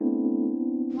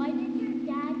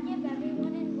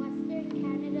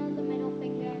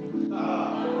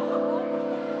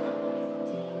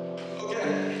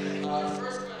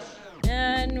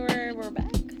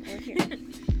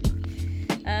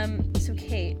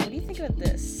into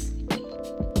this.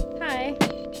 Hi,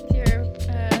 it's your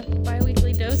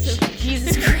bi-weekly dose of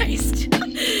Jesus Christ.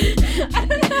 I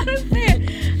don't know how to say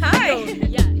it. Hi. Oh,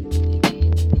 yeah.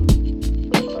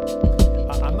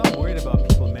 I'm not worried about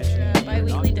people mentioning Your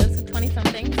bi-weekly dose of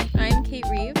 20-somethings. I'm Kate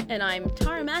Reeve. And I'm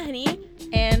Tara Mahoney.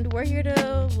 And we're here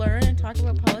to learn and talk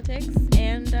about politics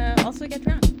and also get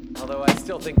drunk. Although I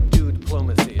still think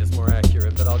diplomacy is more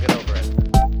accurate, but I'll get over it.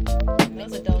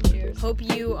 Those adult cheers. Hope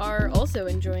you are also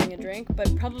enjoying a drink,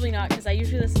 but probably not, because I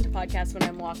usually listen to podcasts when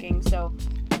I'm walking, so...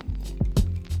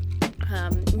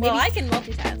 maybe... Well, I can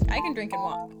multitask. I can drink and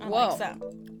walk. Whoa.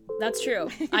 So. That's true.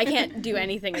 I can't do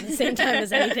anything at the same time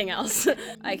as anything else.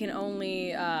 I can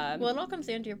only, Well, it all comes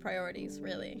down to your priorities,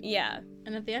 really. Yeah.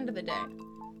 And at the end of the day,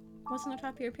 what's on the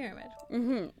top of your pyramid?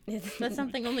 Mm-hmm. That's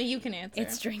something only you can answer.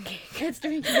 It's drinking. It's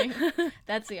drinking.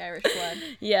 That's the Irish blood.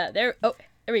 Yeah, there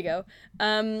we go.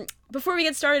 Before we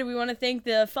get started, we want to thank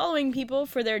the following people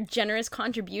for their generous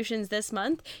contributions this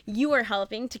month. You are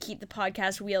helping to keep the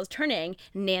podcast wheels turning.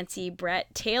 Nancy,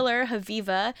 Brett, Taylor,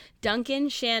 Haviva, Duncan,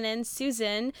 Shannon,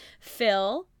 Susan,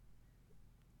 Phil,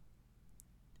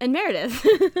 and Meredith.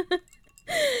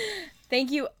 Thank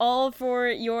you all for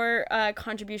your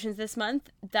contributions this month.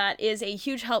 That is a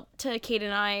huge help to Kate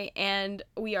and I, and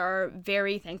we are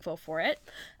very thankful for it.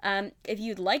 If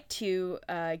you'd like to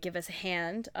give us a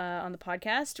hand on the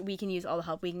podcast, we can use all the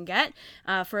help we can get.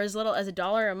 For as little as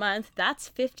 $1 a month, that's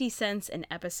 50 cents an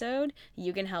episode.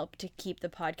 You can help to keep the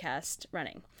podcast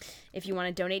running. If you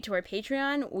want to donate to our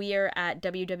Patreon, we are at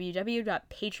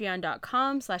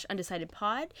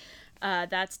www.patreon.com/undecidedpod.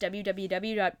 That's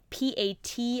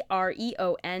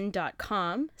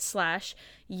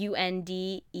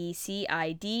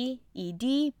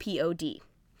www.patreon.com/UNDECIDEDPOD.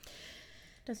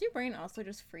 Does your brain also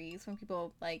just freeze when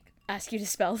people, like... Ask you to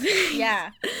spell things?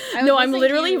 Yeah. No, I'm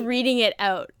literally reading it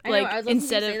out. I know, like, I was listening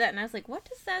instead to of... say that, and I was like, what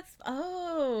does that...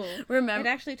 Oh. Remember...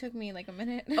 It actually took me, like, a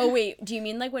minute. Oh, wait. Do you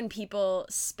mean, like, when people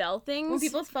spell things? When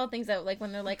people spell things out, like,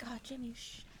 when they're like, oh, Jimmy,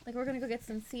 shh. Like, we're gonna go get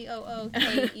some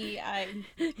COOKEI.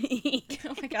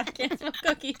 Oh my god, I can't spell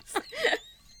cookies.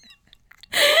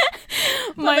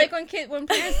 But like when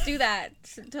parents do that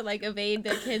to like evade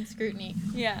their kids' scrutiny.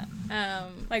 Yeah.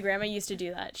 My grandma used to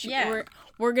do that.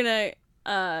 We're gonna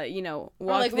walk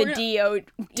like, the DOWALK.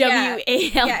 Yeah,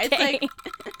 it's like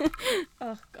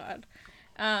oh god.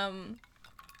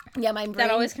 Yeah, my brain...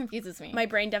 That always confuses me. My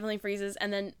brain definitely freezes,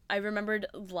 and then I remembered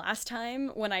last time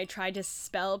when I tried to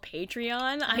spell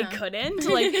Patreon, I couldn't.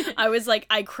 Like,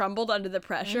 I crumbled under the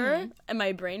pressure, and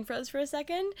my brain froze for a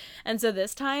second, and so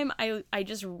this time, I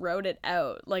just wrote it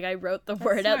out. Like, I wrote the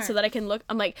word out so that I can look...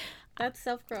 I'm like... That's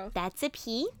self-growth. That's a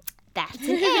P, that's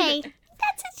an A,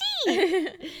 that's a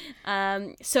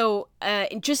T. So,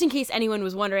 just in case anyone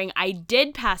was wondering, I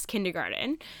did pass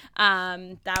kindergarten.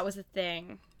 That was a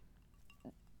thing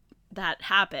that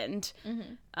happened.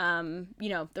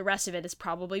 The rest of it is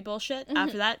probably bullshit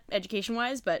after that,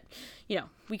 education-wise, but,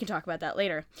 we can talk about that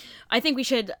later. I think we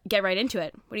should get right into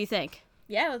it. What do you think?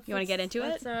 Yeah. You want to get into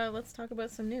it? Let's talk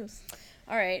about some news.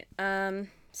 All right.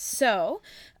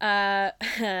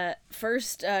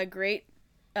 First great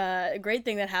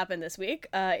thing that happened this week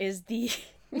is the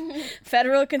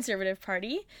Federal Conservative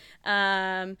Party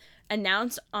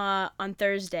announced on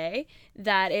Thursday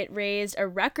that it raised a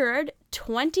record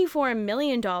 $24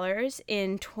 million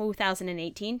in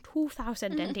 2018,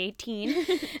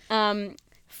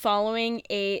 following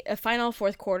a final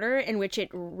fourth quarter in which it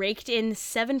raked in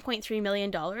 $7.3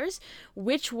 million,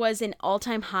 which was an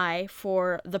all-time high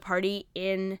for the party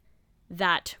in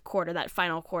that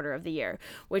final quarter of the year,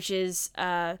 which is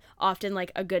often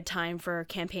like a good time for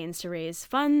campaigns to raise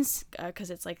funds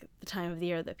because it's like the time of the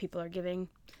year that people are giving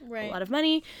a lot of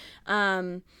money.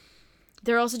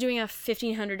 They're also doing a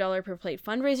 $1,500 per plate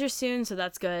fundraiser soon, so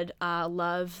that's good.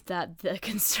 Love that the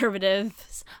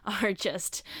Conservatives are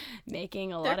just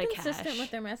making a lot of cash. They're consistent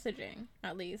with their messaging,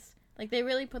 at least. Like, they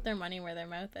really put their money where their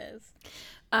mouth is.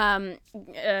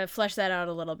 Flesh that out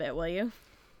a little bit, will you?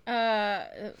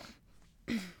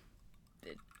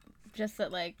 Just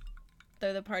that, like,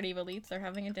 they're the party of elites. They're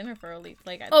having a dinner for elites.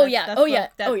 Like,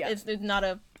 It's not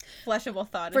a fleshable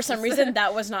thought. For some reason,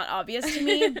 that was not obvious to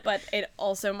me, but it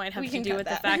also might have to do with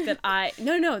the fact that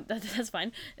that's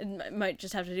fine. It might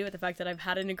just have to do with the fact that I've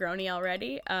had a Negroni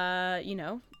already.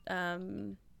 Come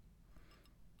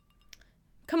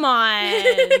on.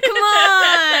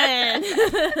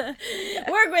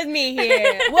 Work with me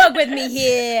here.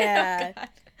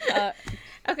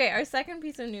 Okay, our second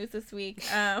piece of news this week.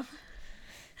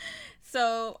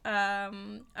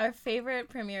 Our favorite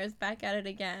premier is back at it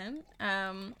again.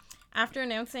 After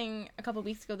announcing a couple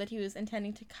weeks ago that he was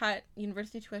intending to cut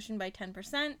university tuition by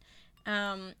 10%,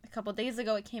 A couple days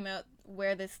ago, it came out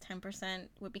where this 10%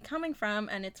 would be coming from,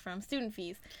 and it's from student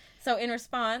fees. So in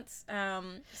response,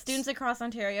 students across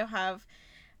Ontario have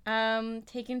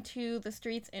taken to the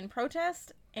streets in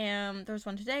protest. There was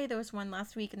one today, there was one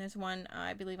last week, and there's one,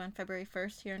 I believe, on February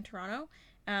 1st here in Toronto.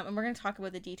 And we're going to talk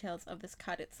about the details of this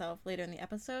cut itself later in the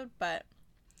episode, but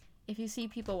if you see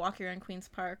people walking around Queen's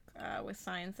Park with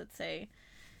signs that say,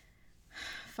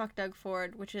 fuck Doug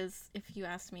Ford, which is, if you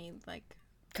ask me, like...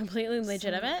 Completely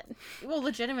legitimate? Well,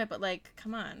 legitimate, but, like,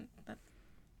 come on.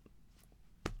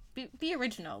 Be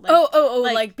original.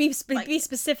 Like, be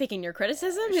specific in your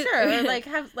criticism? Sure, like,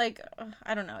 have, like,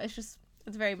 I don't know, it's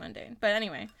very mundane. But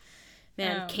anyway...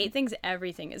 Man, Kate thinks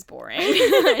everything is boring.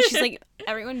 She's like,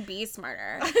 everyone be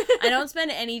smarter. I don't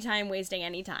spend any time wasting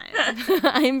any time.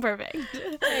 I'm perfect.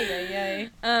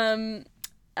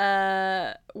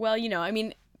 Well, you know, I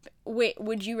mean, wait,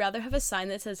 would you rather have a sign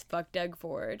that says fuck Doug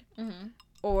Ford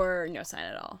or no sign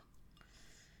at all?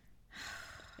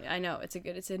 I know, it's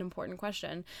an important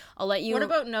question. I'll let you... What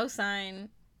about no sign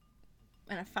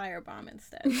and a firebomb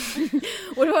instead?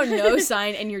 What about no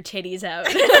sign and your titties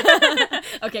out?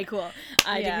 Okay, cool.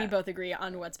 I think we both agree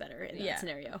on what's better in that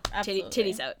scenario. Absolutely.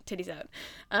 Titties out.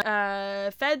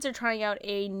 Feds are trying out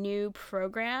a new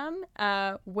program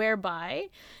whereby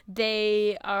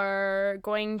they are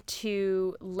going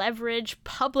to leverage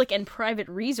public and private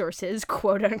resources,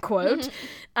 quote unquote,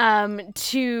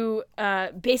 to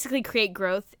basically create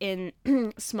growth in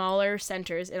smaller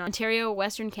centers in Ontario,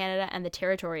 Western Canada, and the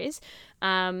Territories.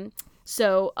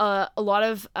 So a lot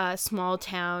of small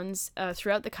towns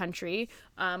throughout the country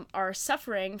are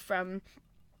suffering from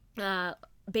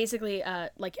basically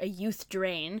like a youth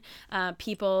drain.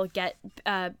 People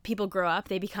grow up,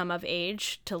 they become of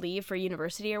age to leave for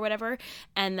university or whatever,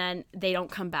 and then they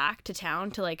don't come back to town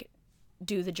to like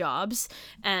do the jobs.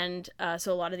 And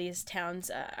so a lot of these towns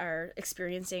are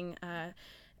experiencing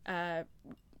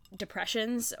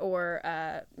depressions or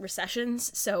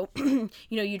recessions. So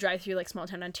you drive through like small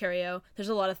town Ontario, there's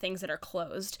a lot of things that are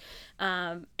closed,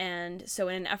 and so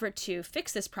in an effort to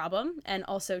fix this problem and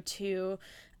also to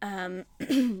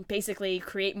basically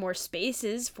create more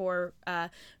spaces for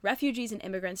refugees and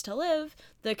immigrants to live,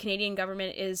 the Canadian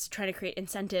government is trying to create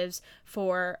incentives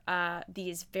for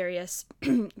these various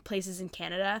places in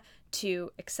Canada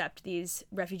to accept these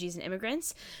refugees and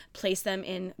immigrants, place them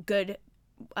in good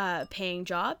paying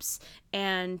jobs,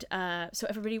 and so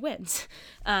everybody wins.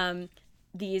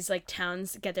 These like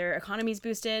towns get their economies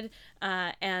boosted,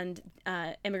 and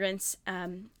immigrants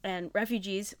and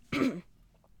refugees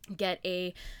get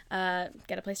a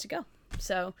place to go.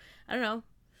 So I don't know.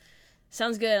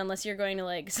 Sounds good unless you're going to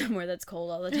like somewhere that's cold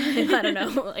all the time. I don't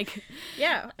know. Like,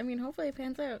 yeah, I mean, hopefully it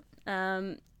pans out.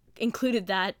 Included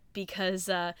that because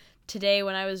today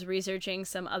when I was researching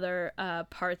some other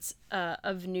parts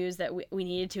of news that we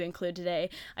needed to include today,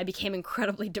 I became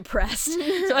incredibly depressed.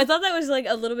 So I thought that was like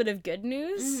a little bit of good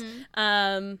news.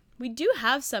 We do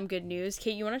have some good news.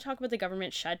 Kate, you want to talk about the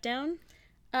government shutdown?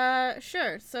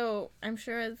 Sure. So I'm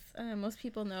sure, as most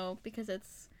people know, because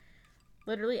it's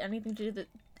literally anything to do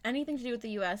with the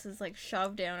U.S. is like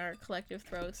shoved down our collective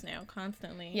throats now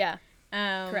constantly. Yeah.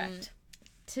 Correct.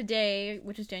 Today,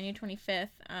 which is January 25th,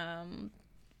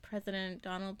 President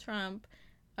Donald Trump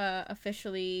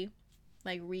officially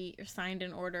like signed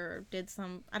an order,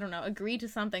 agreed to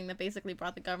something that basically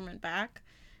brought the government back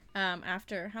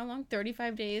after how long?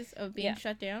 35 days of being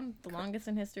shut down, the longest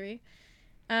in history.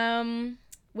 And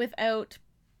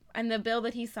the bill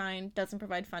that he signed doesn't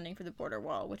provide funding for the border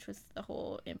wall, which was the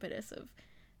whole impetus of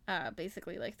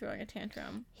basically like throwing a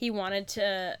tantrum. He wanted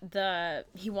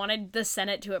the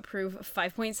Senate to approve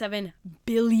 $5.7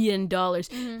 billion.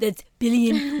 That's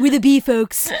billion with a B,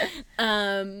 folks.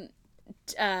 While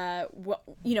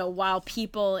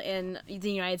people in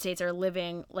the United States are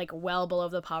living like well below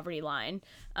the poverty line.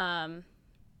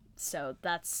 So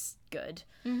that's good.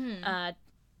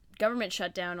 Government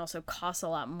shutdown also costs a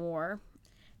lot more.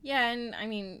 Yeah, and I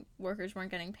mean, workers weren't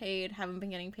getting paid, haven't been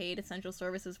getting paid. Essential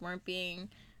services weren't being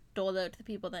doled out to the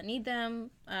people that need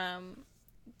them,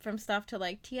 from stuff to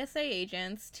like TSA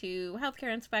agents to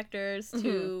healthcare inspectors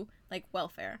to like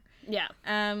welfare. Yeah.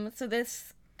 So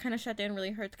this kind of shutdown really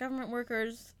hurts government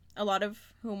workers, a lot of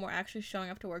whom were actually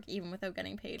showing up to work even without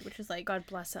getting paid, which is like, God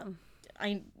bless them.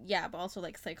 But also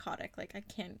like psychotic. Like I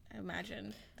can't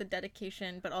imagine the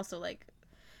dedication, but also like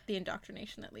the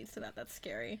indoctrination that leads to that. That's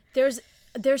scary. There's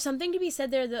something to be said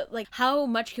there that like, how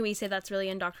much can we say that's really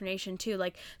indoctrination too?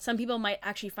 Like some people might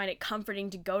actually find it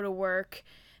comforting to go to work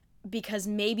because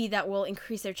maybe that will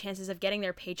increase their chances of getting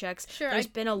their paychecks. Sure, There's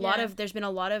been a lot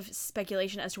yeah. of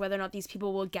speculation as to whether or not these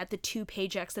people will get the 2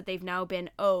 paychecks that they've now been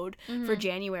owed for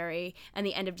January and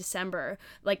the end of December.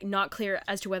 Like, not clear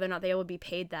as to whether or not they will be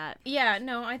paid that. Yeah,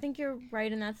 no, I think you're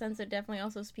right in that sense. It definitely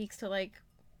also speaks to, like,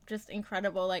 just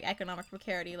incredible, like, economic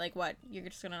precarity. Like, what, you're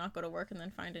just gonna not go to work and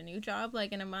then find a new job,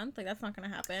 like, in a month? Like, that's not gonna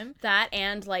happen. That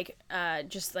and, like,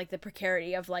 just, like, the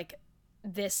precarity of, like,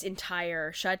 this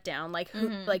entire shutdown. Like, who,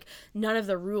 like, none of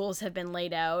the rules have been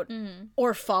laid out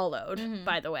or followed,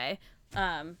 by the way.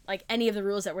 Like, any of the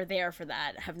rules that were there for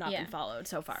that have not been followed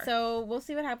so far. So we'll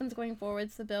see what happens going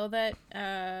forwards. The bill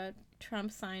that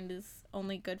Trump signed is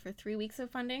only good for 3 weeks of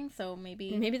funding, so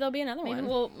maybe there'll be another one.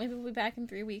 Maybe we'll be back in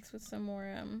 3 weeks with some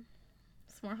more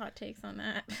hot takes on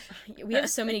that. We have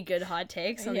so many good hot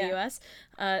takes on the U.S.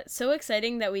 So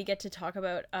exciting that we get to talk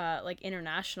about like,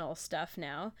 international stuff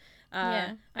now.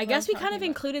 I guess we kind of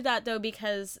included that, though,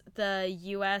 because the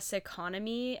U.S.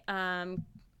 economy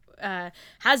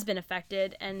has been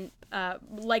affected and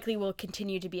likely will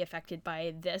continue to be affected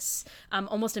by this.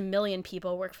 Almost 1 million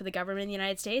people work for the government in the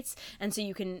United States, and so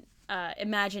you can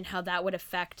imagine how that would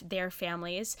affect their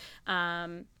families,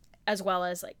 as well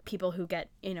as, like, people who get,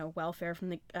 welfare from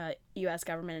the U.S.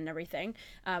 government and everything,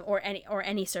 or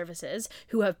any services,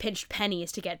 who have pinched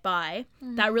pennies to get by.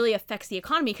 That really affects the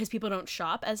economy because people don't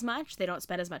shop as much, they don't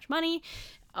spend as much money.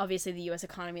 Obviously, the U.S.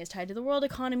 economy is tied to the world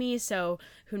economy, so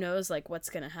who knows, like, what's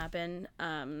going to happen.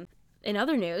 In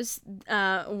other news,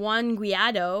 Juan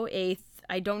Guaido,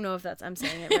 I don't know if I'm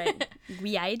saying it right.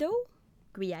 Guaido?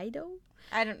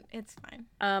 It's fine.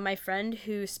 My friend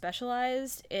who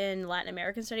specialized in Latin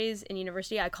American studies in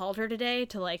university, I called her today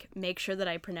to, like, make sure that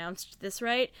I pronounced this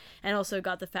right and also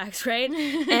got the facts right.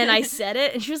 And I said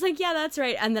it, and she was like, yeah, that's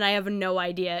right. And then I have no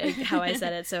idea how I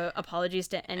said it, so apologies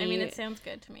to any it sounds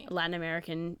good to me. Latin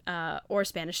American or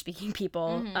Spanish-speaking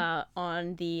people that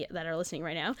are listening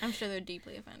right now. I'm sure they're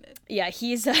deeply offended. Yeah,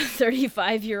 he's a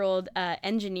 35-year-old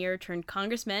engineer turned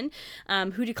congressman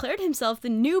who declared himself the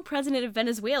new president of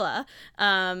Venezuela.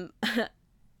 I'm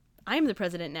the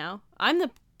president now. I'm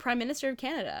the Prime Minister of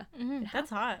Canada.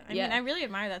 That's hot. I mean, I really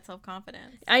admire that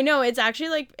self-confidence. I know, it's actually,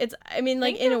 like,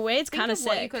 in a way, it's kind of sick.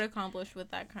 What you could accomplish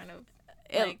with that kind of,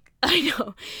 like... I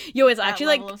know. Yo, it's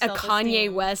actually, like, a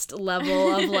Kanye West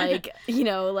level of, like,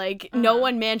 no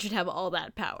one man should have all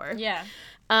that power. Yeah.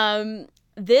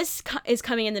 This is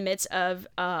coming in the midst of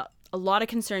a lot of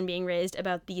concern being raised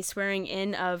about the swearing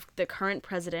in of the current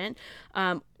president,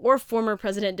 or former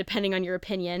president, depending on your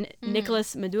opinion,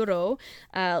 Nicolas Maduro,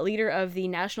 leader of the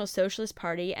National Socialist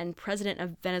Party and president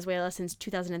of Venezuela since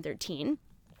 2013.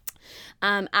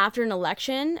 After an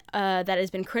election that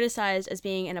has been criticized as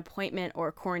being an appointment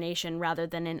or coronation rather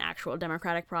than an actual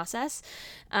democratic process.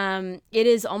 It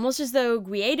is almost as though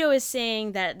Guaido is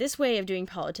saying that this way of doing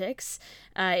politics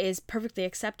is perfectly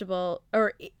acceptable,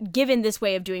 or given this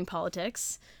way of doing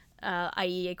politics,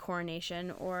 i.e. a coronation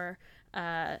or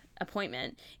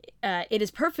appointment, it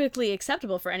is perfectly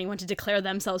acceptable for anyone to declare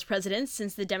themselves president,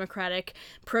 since the democratic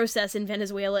process in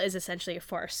Venezuela is essentially a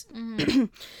farce.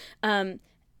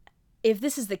 If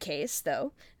this is the case,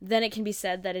 though, then it can be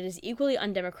said that it is equally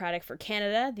undemocratic for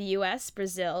Canada, the US,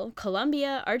 Brazil,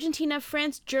 Colombia, Argentina,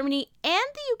 France, Germany, and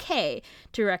the UK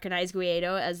to recognize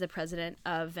Guaido as the president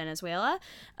of Venezuela.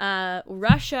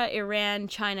 Russia, Iran,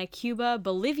 China, Cuba,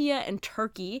 Bolivia, and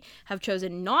Turkey have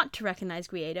chosen not to recognize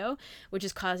Guaido, which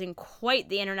is causing quite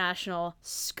the international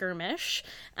skirmish.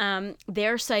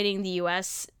 They're citing the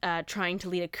US trying to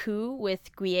lead a coup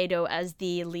with Guaido as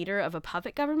the leader of a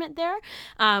puppet government there,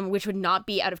 which would not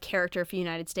be out of character for the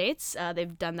United States.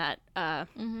 They've done that.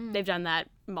 They've done that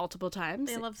multiple times.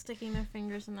 They love sticking their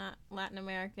fingers in that Latin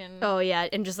American. Oh yeah,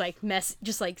 and just like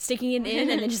sticking it in,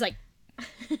 and then just like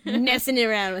messing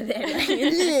around with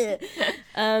it.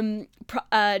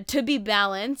 To be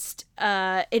balanced,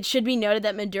 it should be noted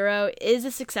that Maduro is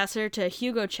a successor to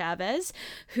Hugo Chavez,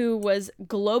 who was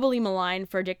globally maligned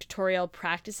for dictatorial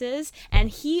practices,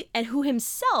 and who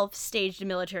himself staged a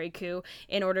military coup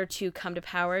in order to come to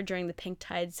power during the pink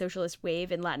tide socialist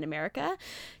wave in Latin America.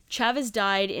 Chavez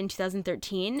died in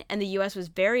 2013, and the U.S. was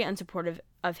very unsupportive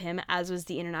of him, as was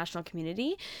the international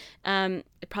community.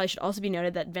 It probably should also be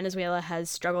noted that Venezuela has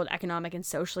struggled economic and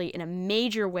socially in a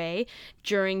major way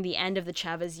during the end of the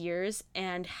Chavez years,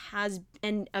 and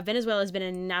Venezuela has been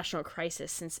in a national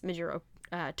crisis since Maduro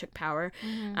took power.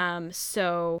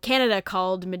 So Canada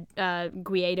called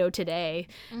Guaido today,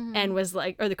 and was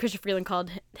like, or the Christian Freeland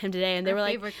called him today, and they were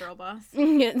like, favorite girl boss.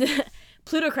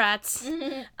 plutocrats.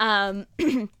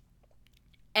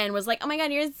 And was like, oh my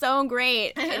god, you're so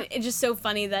great. And it's just so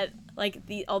funny that, like,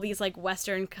 all these, like,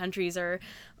 Western countries are,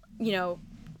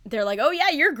 they're like, oh yeah,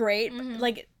 you're great.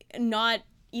 Like, not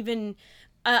even,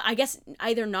 I guess,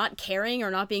 either not caring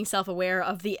or not being self-aware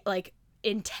of the, like,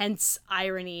 intense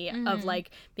irony of,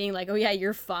 like, being like, oh yeah,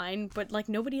 you're fine, but, like,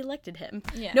 nobody elected him.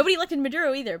 Yeah. Nobody elected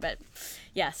Maduro either, but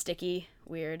yeah, sticky,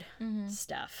 weird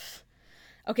stuff.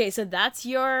 Okay, so that's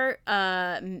your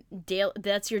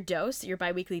that's your dose, your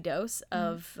bi-weekly dose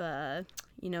of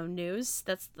news.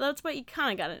 That's what you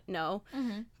kind of gotta know.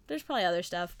 There's probably other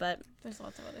stuff, but There's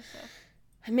lots of other stuff.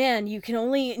 man, you can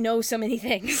only know so many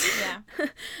things.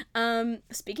 Yeah.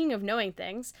 Speaking of knowing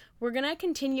things, we're gonna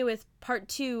continue with part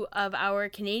 2 of our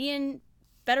Canadian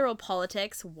Federal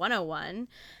Politics 101.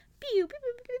 Pew, pew, pew,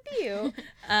 pew,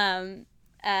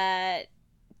 pew.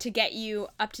 To get you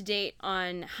up to date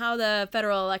on how the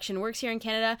federal election works here in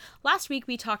Canada. Last week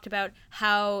we talked about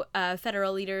how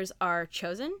federal leaders are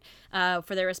chosen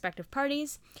for their respective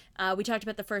parties. We talked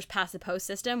about the first past the post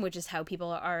system, which is how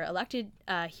people are elected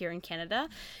here in Canada,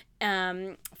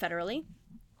 federally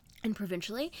and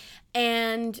provincially,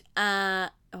 and I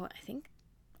think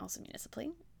also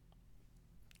municipally.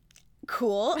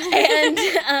 Cool.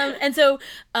 And so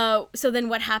then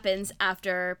what happens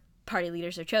after party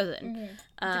leaders are chosen?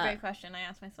 It's a great question. I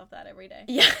ask myself that every day.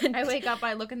 Yeah. I wake up,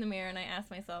 I look in the mirror, and I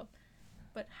ask myself,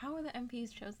 but how are the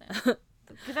MPs chosen?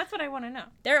 Because that's what I want to know.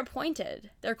 They're appointed.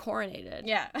 They're coronated.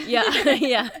 Yeah.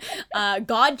 Yeah. Yeah.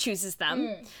 God chooses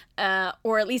them.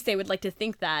 Or at least they would like to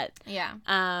think that. Yeah.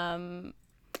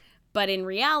 But in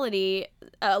reality,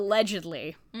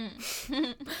 allegedly, we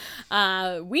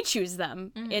choose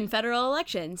them in federal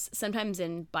elections, sometimes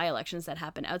in by-elections that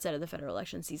happen outside of the federal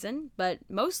election season, but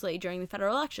mostly during the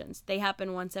federal elections. They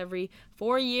happen once every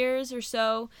 4 years or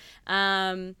so.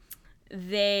 They're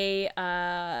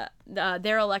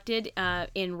elected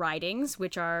in ridings,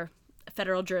 which are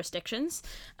federal jurisdictions.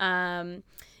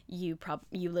 You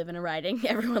live in a riding.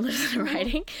 Everyone lives in a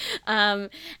riding. And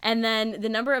then the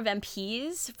number of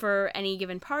MPs for any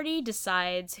given party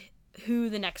decides who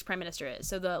the next prime minister is.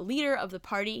 So the leader of the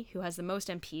party who has the most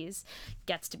MPs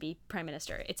gets to be prime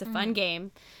minister. It's a fun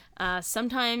game.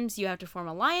 Sometimes you have to form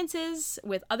alliances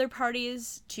with other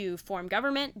parties to form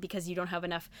government because you don't have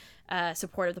enough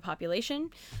support of the population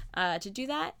to do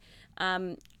that.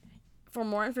 For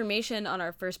more information on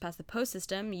our first past the post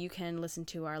system, you can listen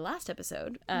to our last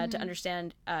episode to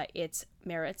understand its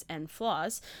merits and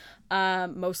flaws.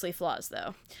 Mostly flaws,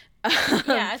 though.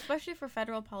 Yeah, especially for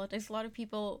federal politics. A lot of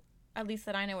people, at least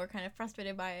that I know, are kind of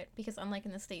frustrated by it because unlike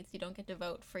in the States, you don't get to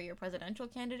vote for your presidential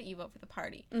candidate, you vote for the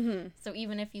party. So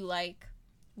even if you like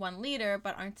one leader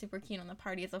but aren't super keen on the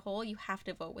party as a whole, you have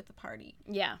to vote with the party.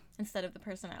 Yeah. Instead of the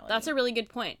personality. That's a really good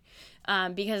point.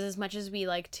 Because as much as we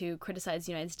like to criticize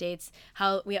the United States,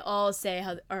 how we all say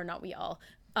or not we all,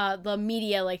 the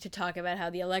media like to talk about how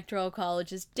the Electoral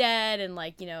College is dead, and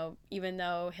like, even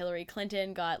though Hillary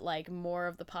Clinton got like more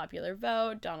of the popular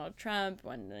vote, Donald Trump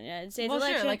won the United States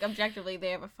election. Sure, like objectively they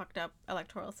have a fucked up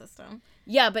electoral system.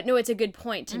 Yeah, but no, it's a good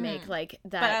point to make, like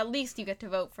that. But at least you get to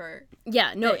vote for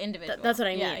the individual. That's what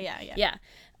I mean. Yeah.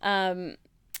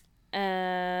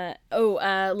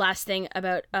 Last thing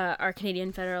about our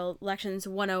Canadian Federal Elections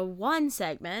 101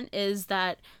 segment is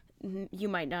that you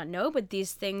might not know, but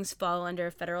these things fall under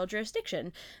federal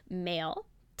jurisdiction. Mail,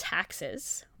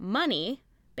 taxes, money,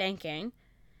 banking.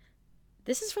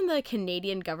 This is from the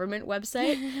Canadian government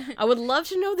website. I would love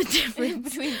to know the difference.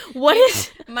 Between what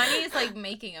is money is like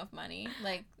making of money,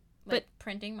 like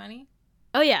printing money.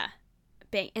 Oh yeah,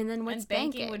 and then what's and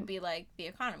banking banking? would be like the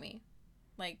economy,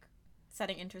 like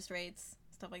setting interest rates,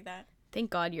 stuff like that. Thank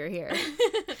God you're here.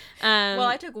 Well,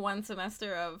 I took one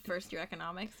semester of first year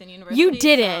economics in university. You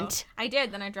didn't. So I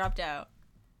did, then I dropped out.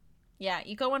 Yeah,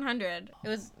 Eco 100. It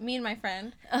was me and my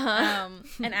friend.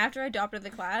 And after I dropped out of the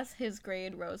class, his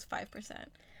grade rose 5%.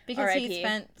 Because R.I.P. he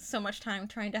spent so much time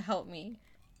trying to help me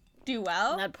do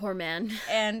well. That poor man.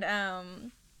 And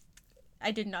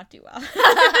I did not do well.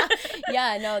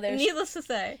 Yeah, no, Needless to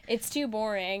say. It's too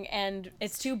boring and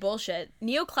it's too bullshit.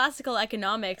 Neoclassical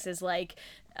economics is like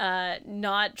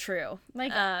not true.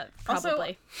 Like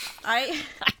probably. Also,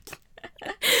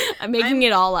 I'm making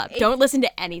it all up. Don't listen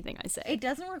to anything I say. It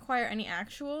doesn't require any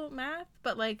actual math,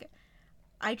 but like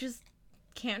I just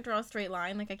can't draw a straight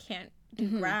line. Like I can't do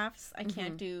graphs. I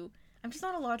can't do. I'm just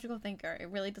not a logical thinker. It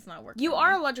really does not work. You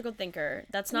are a logical thinker.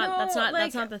 That's not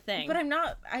the thing. But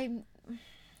I'm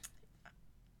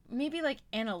maybe like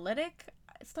analytic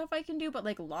stuff I can do, but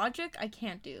like logic I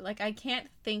can't do. Like I can't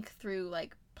think through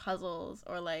like puzzles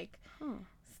or like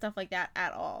stuff like that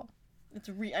at all.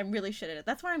 I'm really shit at it.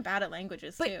 That's why I'm bad at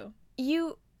languages too.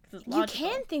 You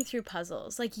can think through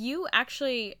puzzles. Like you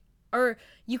actually, or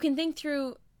you can think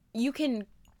through. You can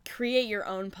create your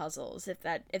own puzzles, if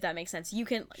that makes sense. You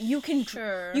can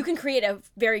Sure. you can create a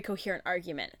very coherent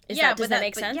argument. Does that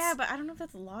make sense? Yeah, but I don't know if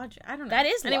that's logic. I don't know. That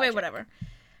is anyway. logic. Whatever.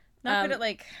 Not good at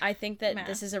like. I think that math.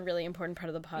 this is a really important part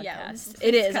of the podcast. Yeah,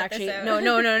 it please is cut this actually. out.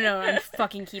 No. I'm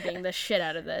fucking keeping the shit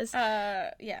out of this.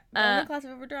 Yeah. Only class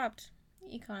I've ever dropped.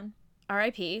 Econ.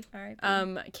 R.I.P.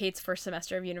 R.I.P. Kate's first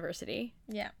semester of university.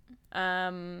 Yeah.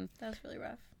 Um, That was really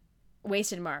rough.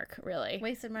 wasted mark, really.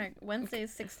 Wasted mark.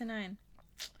 Wednesdays 6 to 9.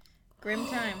 Grim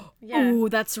time. Yeah. Ooh,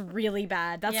 that's really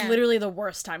bad. That's Yeah. literally the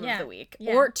worst time Yeah. of the week.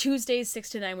 Yeah. Or Tuesdays 6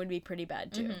 to 9 would be pretty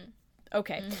bad too. Mm-hmm.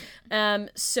 Okay.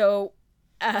 So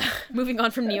moving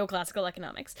on from neoclassical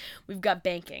economics, we've got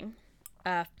banking,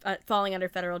 falling under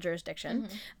federal jurisdiction,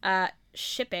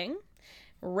 shipping,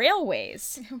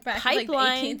 railways, Back to like the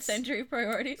pipelines. 18th century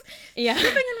priorities. Yeah.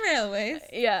 Shipping and railways.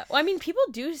 Yeah. Well, I mean, people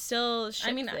do still ship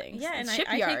I mean, things. yeah, and I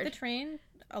Shipyard. take the train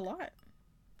a lot.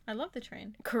 I love the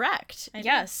train. Correct. I do.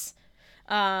 Yes.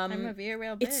 I'm a Via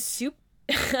Rail bitch.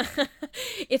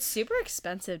 It's super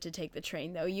expensive to take the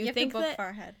train, though. You have think to book that far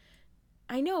ahead.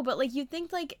 I know, but like you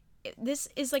think like this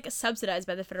is like subsidized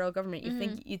by the federal government.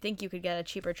 You think you could get a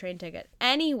cheaper train ticket.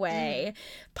 Anyway,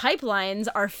 pipelines,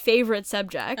 our favorite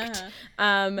subject.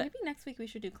 Maybe next week we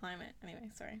should do climate. Anyway,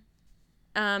 sorry.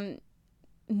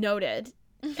 Noted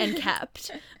and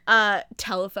kept.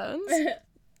 Telephones.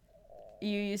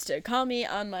 You used to call me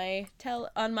on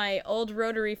my old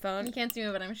rotary phone. You can't see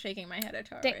me, but I'm shaking my head at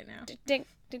Tara Ding, right now. ding, ding,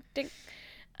 ding,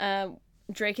 ding.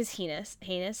 Drake is heinous.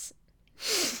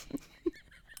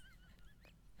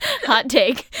 Hot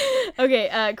take.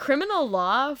 Okay, criminal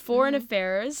law, foreign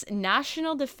affairs,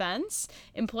 national defense,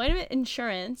 employment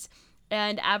insurance,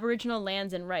 and Aboriginal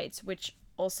lands and rights, which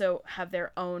also have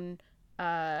their own,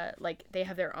 they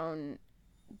have their own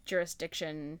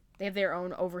jurisdiction. They have their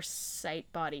own oversight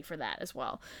body for that as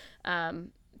well. But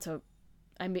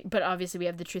obviously we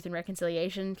have the Truth and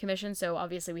Reconciliation Commission, so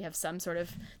obviously we have the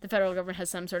federal government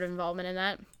has some sort of involvement in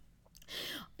that.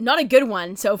 Not a good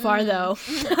one so far, though.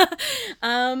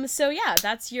 So yeah,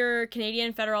 that's your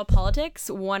Canadian federal politics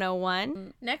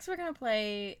 101. Next, we're gonna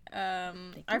play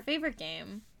our favorite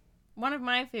game. One of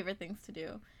my favorite things to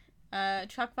do.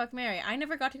 Chuck Fuck Mary. I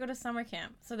never got to go to summer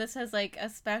camp, so this has like a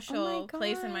special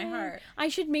place in my heart. I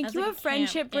should make That's you like a a camp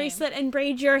friendship game. bracelet and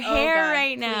braid your hair God,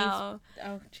 right please. now.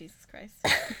 Oh, Jesus Christ.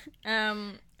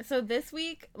 So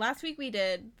last week we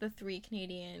did the 3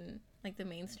 Canadian, like the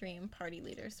mainstream party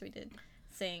leaders. So we did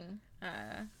Singh,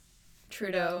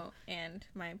 Trudeau, and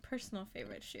my personal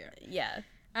favorite, Scheer. Yeah.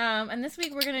 And this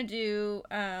week we're gonna do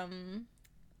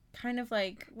kind of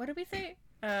like, what did we say?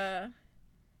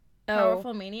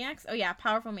 Powerful Maniacs? Oh yeah,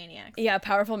 Powerful Maniacs. Yeah,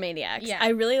 powerful maniacs. Yeah. I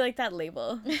really like that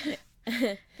label.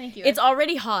 Thank you. It's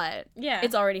already hot. yeah.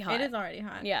 It's already hot. It is already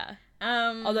hot. Yeah.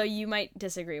 Although you might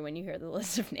disagree when you hear the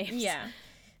list of names. Yeah.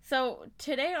 So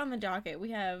today on the docket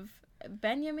we have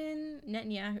Benjamin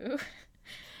Netanyahu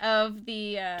of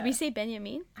the Did we say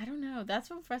Benjamin? I don't know. That's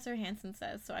what Professor Hansen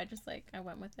says, so I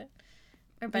went with it.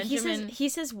 Or Benjamin. He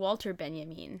says Walter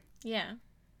Benjamin. Yeah.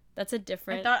 That's a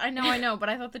different. I know, but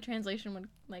I thought the translation would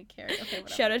like carry. Okay, whatever.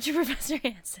 Shout out to Professor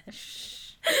Hansen.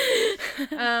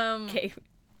 Okay.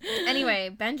 Anyway,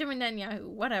 Benjamin Netanyahu,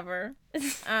 whatever.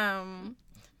 Trying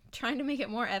to make it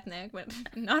more ethnic, but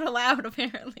not allowed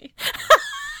apparently.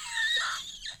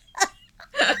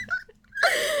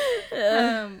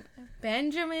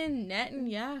 Benjamin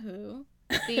Netanyahu,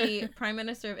 the Prime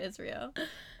Minister of Israel.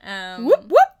 Whoop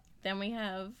whoop. Then we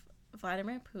have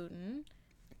Vladimir Putin,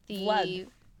 the Vlad.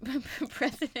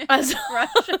 president As- of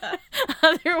Russia.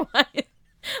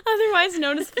 otherwise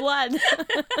known as Vlad.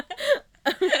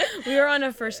 We were on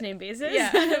a first name basis.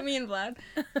 Yeah, me and Vlad.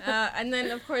 And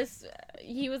then of course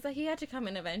he had to come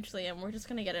in eventually, and we're just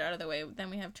gonna get it out of the way. Then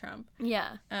we have Trump.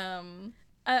 Yeah.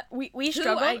 We Who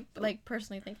struggle. I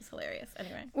personally think is hilarious.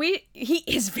 Anyway. He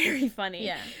is very funny.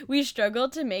 Yeah. We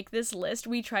struggled to make this list.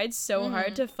 We tried so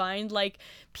hard to find like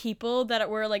people that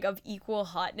were like of equal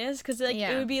hotness, because like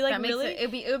it would be like That makes really.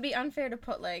 it would be unfair to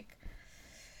put like.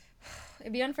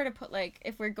 It'd be unfair to put like,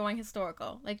 if we're going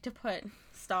historical, like to put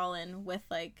Stalin with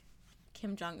like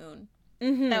Kim Jong-un.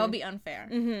 That would be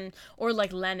unfair. Or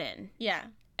like Lenin. Yeah.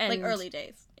 And like early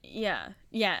days. Yeah,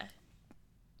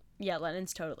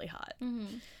 Lenin's totally hot.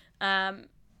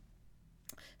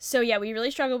 So yeah, we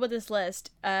really struggled with this list.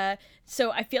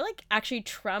 So I feel like actually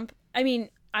Trump, I mean,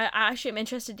 I actually am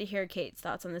interested to hear Kate's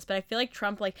thoughts on this, but I feel like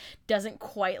Trump like doesn't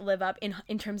quite live up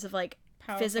in terms of like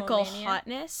Powerful physical mania.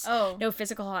 hotness. Oh. No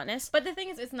physical hotness. But the thing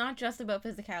is, it's not just about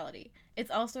physicality.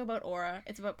 It's also about aura.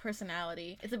 It's about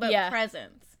personality. It's about Yeah.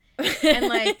 presence. And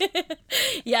like,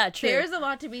 yeah, true. there's a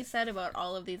lot to be said about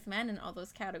all of these men in all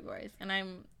those categories, and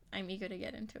I'm eager to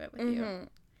get into it with you.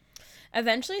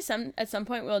 Eventually, at some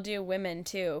point, we'll do women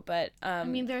too. But I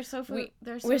mean, there's so few.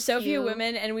 we're so few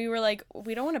women, and we were like,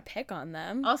 we don't want to pick on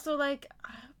them. Also, like,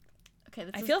 okay,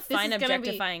 I feel fine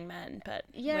objectifying men, but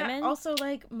women. Also,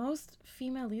 like, most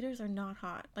female leaders are not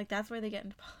hot. Like, that's where they get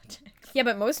into politics. Yeah,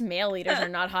 but most male leaders are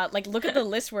not hot. Like, look at the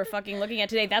list we're fucking looking at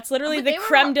today. That's literally But the they were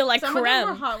creme hot. de la Some of them were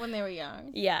creme. hot when they were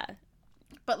young. Yeah.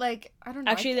 But, like, I don't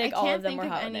know. Actually, like, I all can't of them think were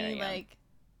of hot when they were any, young. like,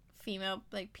 female,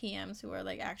 like, PMs who are,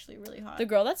 like, actually really hot. The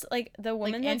girl that's like the like,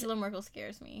 woman that's Angela Merkel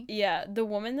scares me. yeah, the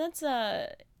woman that's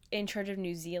in charge of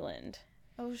New Zealand.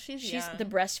 Oh, she's She's young. the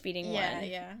breastfeeding one.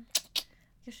 Yeah. I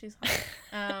guess she's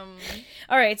hot.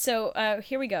 All right, so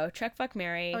here we go. Trek, fuck,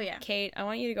 marry. Oh, yeah. Kate, I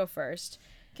want you to go first.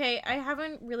 Okay, I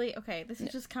haven't really... Okay, this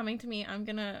is just coming to me. I'm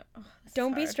gonna... Oh, this is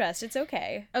Don't be hard. stressed. It's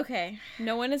okay. Okay.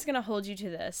 No one is gonna hold you to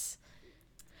this.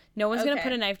 No one's gonna Okay.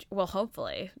 put a knife. Well,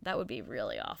 hopefully, that would be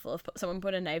really awful if someone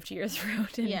put a knife to your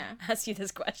throat and Yeah. asked you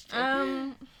this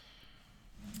question.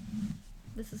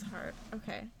 This is hard.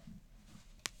 Okay.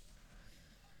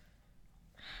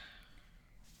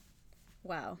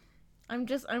 Wow. I'm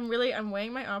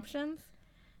weighing my options.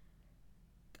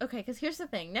 Okay, because here's the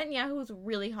thing. Netanyahu was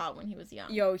really hot when he was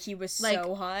young. Yo, he was Like,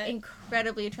 so hot.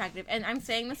 Incredibly attractive. And I'm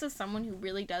saying this as someone who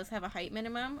really does have a height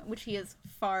minimum, which he is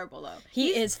far below.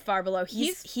 He is far below.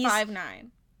 He's 5'9".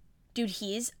 Dude,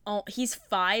 he's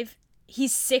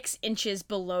 6 inches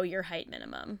below your height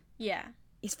minimum. Yeah.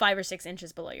 He's 5 or 6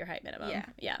 inches below your height minimum. Yeah.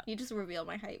 Yeah. You just revealed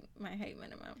my height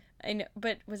minimum. I know,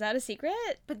 but was that a secret?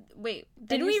 But wait,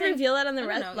 Didn't we reveal that on the no,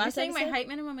 last You're saying episode? my height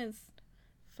minimum is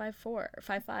 5'4" or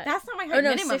 5'5". That's not my height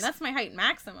no, minimum. 6 That's my height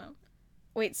maximum.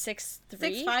 Wait,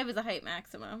 6'3"? 6'5" is a height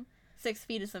maximum. 6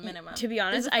 feet is the minimum. To be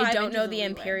honest, There's a I 5 don't inches know of the leeway.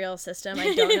 imperial system.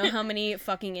 I don't know how many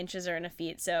fucking inches are in a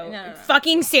feet, so No.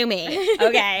 fucking sue me.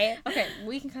 Okay. Okay,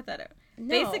 we can cut that out. No.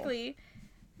 Basically,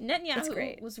 That's Netanyahu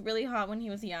great. was really hot when he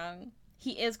was young.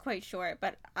 He is quite short,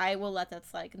 but I will let that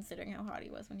slide considering how hot he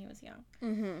was when he was young.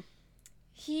 Mm-hmm.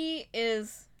 He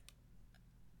is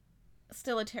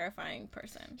still a terrifying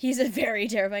person. He's a very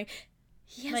terrifying.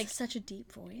 He has Like, such a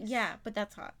deep voice. Yeah, but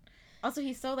that's hot. Also,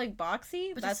 he's so like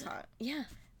boxy. But That's it's- hot. Yeah.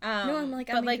 No, I'm but like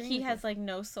agreeing he with has like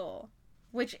no soul,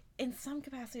 which in some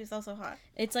capacity is also hot.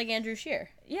 It's like Andrew Scheer.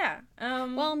 Yeah.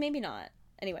 Well, maybe not.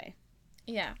 Anyway,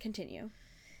 yeah. continue.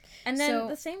 And then So-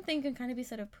 the same thing can kind of be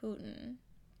said of Putin,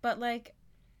 but like,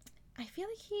 I feel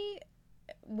like he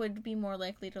would be more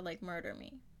likely to like murder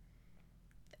me.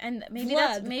 And maybe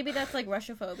Vlad. that's like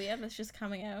Russophobia that's just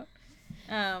coming out.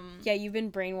 Yeah, you've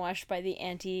been brainwashed by the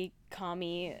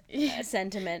anti-commie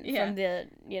sentiment Yeah. from the,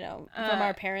 from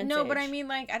our parents' No, but age. I mean,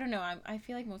 like, I don't know. I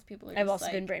feel like most people are. I've just, also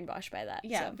like, been brainwashed by that.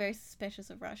 Yeah, So. very suspicious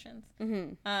of Russians.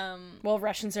 Mm-hmm. Well,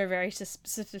 Russians are very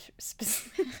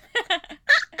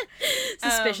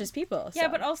suspicious people. Yeah, so.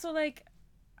 but also like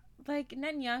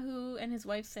Netanyahu and his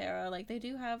wife Sarah, like they've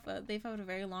had a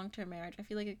very long-term marriage. I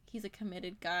feel like he's a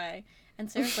committed guy,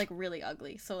 and Sarah's like really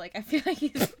ugly. So like I feel like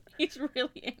he's really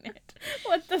in it.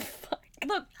 What the fuck?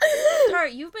 Look,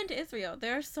 Tara, you've been to Israel.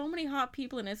 There are so many hot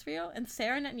people in Israel, and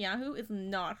Sarah Netanyahu is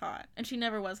not hot, and she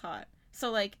never was hot.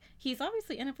 So like he's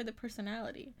obviously in it for the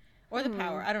personality or the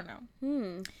power. I don't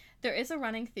know. There is a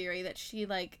running theory that she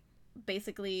like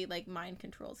basically like mind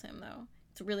controls him though.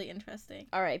 It's really interesting.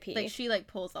 R.I.P. Like she like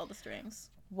pulls all the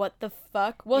strings. What the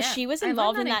fuck? Well, Yeah, she was I learned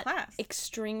involved in that in that class.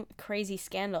 extreme crazy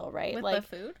scandal, right? With like, the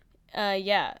food?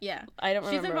 yeah. Yeah. I don't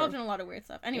remember. She's involved in a lot of weird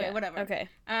stuff. Anyway, Yeah, whatever. Okay.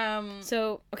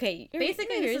 So Okay.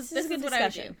 basically, this is a good what I would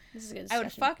discussion. do. This is a good I discussion.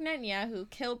 would fuck Netanyahu,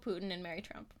 kill Putin, and marry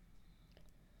Trump.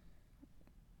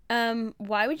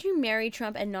 Why would you marry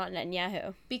Trump and not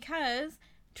Netanyahu? Because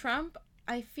Trump,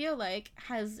 I feel like,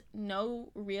 has no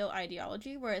real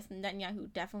ideology, whereas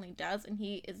Netanyahu definitely does, and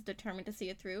he is determined to see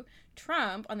it through.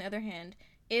 Trump, on the other hand,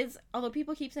 is, although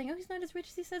people keep saying, oh, he's not as rich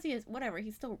as he says he is, whatever,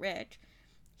 he's still rich.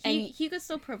 He could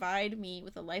still provide me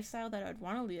with a lifestyle that I'd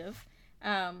want to live,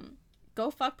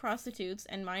 go fuck prostitutes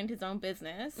and mind his own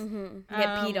business. Mm-hmm. Get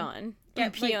peed on.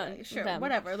 Get pee like, on sure, them.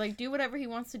 whatever. Like, do whatever he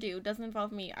wants to do. Doesn't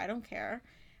involve me. I don't care.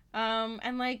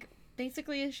 And like,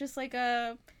 basically, it's just like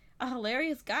a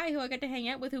hilarious guy who I get to hang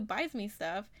out with who buys me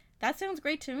stuff. That sounds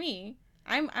great to me.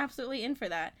 I'm absolutely in for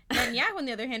that. Netanyahu, on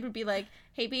the other hand, would be like,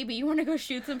 hey, baby, you want to go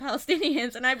shoot some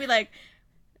Palestinians? And I'd be like,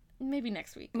 maybe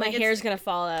next week. My Like, hair's gonna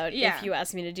fall out Yeah. if you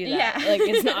ask me to do that. Yeah. Like,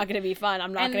 it's not gonna be fun.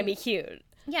 I'm not And- gonna be cute.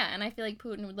 Yeah, and I feel like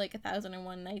Putin would like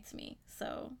 1,001 nights me.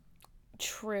 So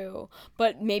True,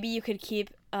 but maybe you could keep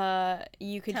Telling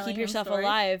him yourself stories?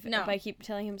 alive No. by keep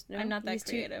telling him. No, I'm not that he's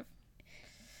too- creative.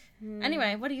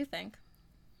 Anyway, what do you think?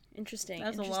 Interesting. That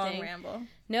was a interesting. long ramble.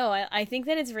 No, I think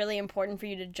that it's really important for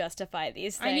you to justify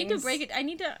these things. I need to break it. I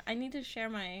need to share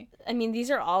my. I mean,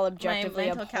 these are all objectively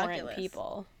mental abhorrent calculus.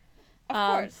 people.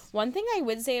 Of course. One thing I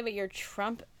would say about your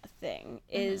Trump thing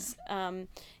is,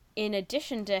 in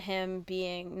addition to him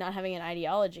being not having an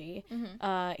ideology,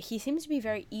 he seems to be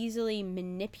very easily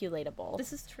manipulatable.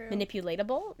 This is true.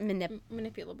 Manipulatable?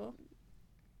 Manipulable.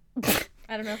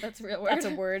 I don't know if that's a real word. That's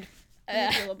a word.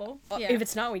 Manipulable. Yeah. If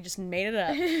it's not, we just made it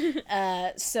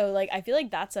up. So, like, I feel like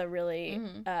that's a really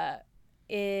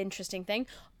interesting thing.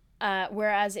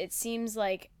 Whereas it seems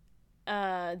like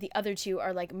the other two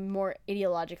are, like, more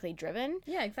ideologically driven.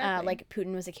 Yeah, exactly. Like,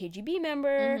 Putin was a KGB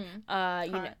member.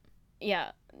 You know,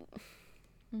 yeah.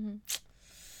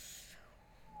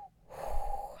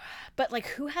 But, like,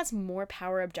 who has more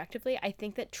power objectively? I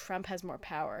think that Trump has more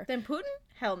power. Then Putin?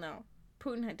 Hell no.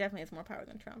 Putin definitely has more power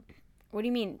than Trump. What do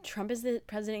you mean? Trump is the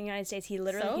president of the United States. He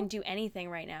literally So? can do anything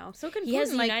right now. So can He has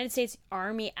Putin, the like- United States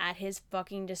Army at his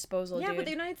fucking disposal, Yeah, dude. but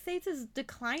the United States is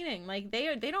declining. Like, they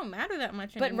don't matter that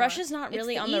much But anymore. Russia's not It's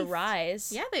really the on the East.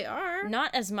 rise. Yeah, they are.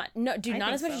 Not as much. No, dude, I not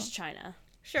think as much so. as China.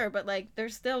 Sure, but, like, they're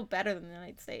still better than the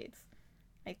United States,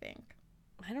 I think.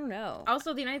 I don't know.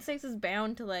 Also, the United States is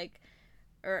bound to, like,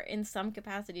 or in some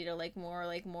capacity to, like, more,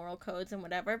 like, moral codes and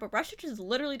whatever, but Russia just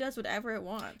literally does whatever it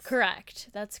wants. Correct.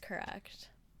 That's correct.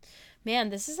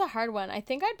 Man, this is a hard one. I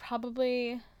think I'd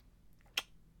probably...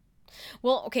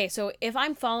 Well, okay, so if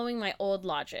I'm following my old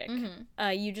logic,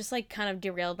 you just, like, kind of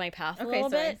derailed my path a Okay, little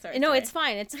sorry, bit. sorry, No, sorry. it's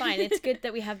fine. It's fine. It's good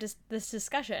that we have this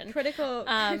discussion. Critical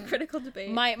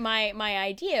debate. My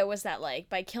idea was that, like,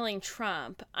 by killing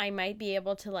Trump, I might be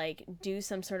able to, like, do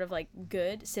some sort of, like,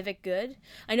 good, civic good.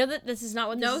 I know that this is not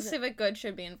what this No is. civic good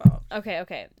should be involved.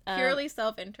 Okay. Purely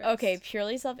self-interest. Okay,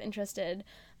 purely self-interested.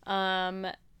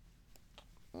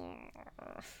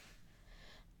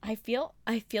 I feel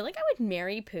like I would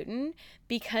marry Putin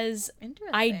because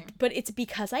Interesting. but it's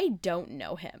because I don't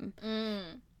know him.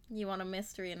 You want a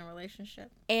mystery in a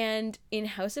relationship. And in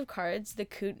House of Cards, the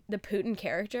Putin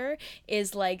character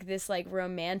is like this, like,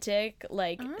 romantic,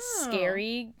 like,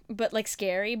 scary, but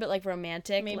like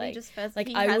romantic. Maybe like, just like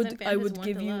he I hasn't would found I his would one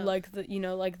give to you love. like the, you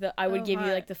know, like the I would give you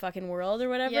hot. like the fucking world or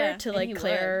whatever Yeah, to and like he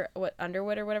Claire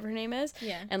Underwood or whatever her name is.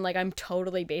 Yeah. And like I'm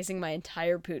totally basing my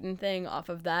entire Putin thing off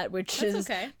of that, which That's is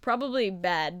okay. probably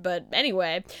bad. But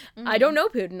anyway, I don't know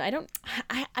Putin.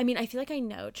 I mean I feel like I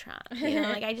know Trump. You know,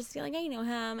 like I just feel like I know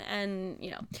him, and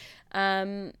you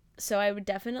know. So I would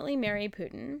definitely marry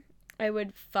Putin. I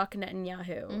would fuck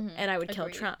Netanyahu, and I would kill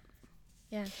Agreed. Trump.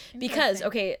 Yeah. Because Interesting.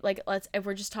 okay, like if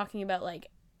we're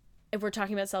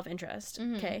talking about self-interest,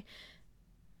 okay,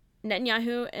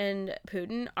 Netanyahu and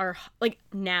Putin are like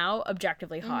now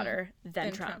objectively hotter than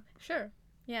Then Trump. Sure.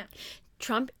 Yeah.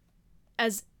 Trump,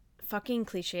 as fucking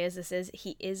cliche as this is,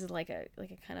 he is like a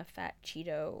kind of fat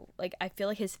Cheeto. Like I feel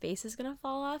like his face is gonna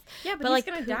fall off. Yeah, but he's like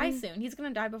gonna die soon. He's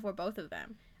gonna die before both of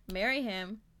them. Marry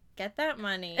him. Get that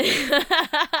money.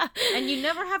 And you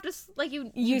never have to like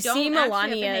you You don't see actually have to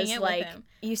Melania hang as out like with him.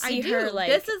 you I see do. her like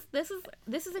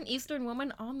This is an Eastern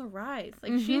woman on the rise.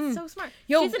 Like she's so smart.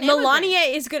 Yo, She's an Melania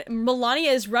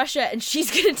is Russia, and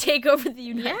she's gonna take over the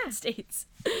United States.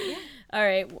 All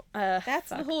right, That's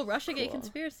the fuck. whole Russiagate Cool.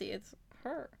 conspiracy. It's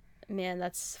her. Man,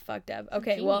 that's fucked up.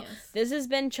 Okay, well, Genius. this has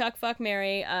been Chuck Fuck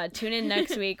Mary. Tune in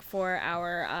next week for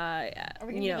our Are we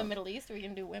gonna you do know, the Middle East? Are we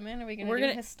gonna do women? Are we gonna we're do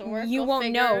gonna historical you won't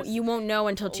figures? know. You won't know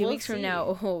until 2 We'll weeks from see.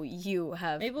 now. Oh, you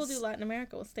have Maybe we'll do Latin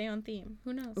America. We'll stay on theme.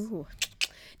 Who knows? Ooh.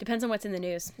 Depends on what's in the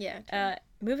news. Yeah.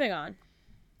 Moving on.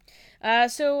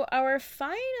 So our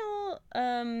final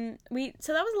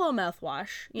so that was a little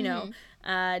mouthwash, you know,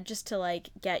 just to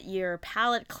like get your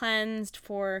palate cleansed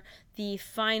for the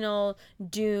final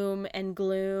doom and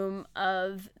gloom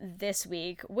of this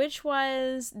week, which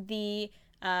was the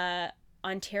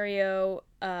Ontario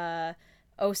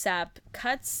OSAP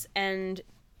cuts and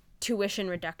tuition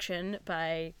reduction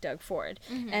by Doug Ford.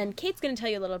 And Kate's going to tell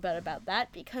you a little bit about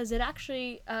that because it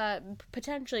actually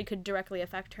potentially could directly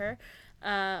affect her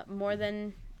more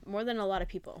than a lot of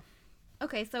people.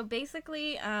 Okay, so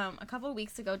basically, a couple of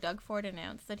weeks ago, Doug Ford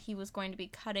announced that he was going to be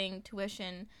cutting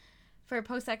tuition for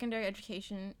post-secondary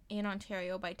education in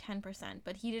Ontario by 10%,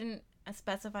 but he didn't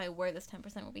specify where this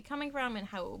 10% will be coming from and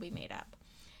how it will be made up.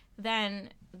 Then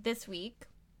this week,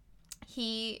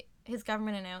 his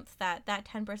government announced that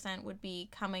 10% would be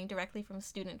coming directly from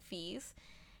student fees,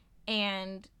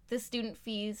 and the student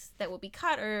fees that will be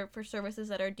cut are for services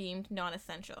that are deemed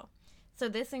non-essential. So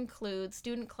this includes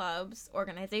student clubs,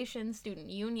 organizations, student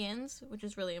unions, which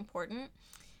is really important,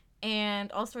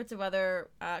 and all sorts of other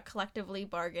collectively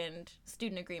bargained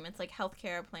student agreements like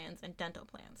healthcare plans and dental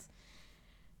plans.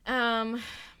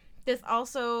 This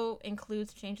also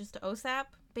includes changes to OSAP,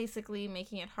 basically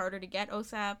making it harder to get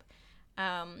OSAP,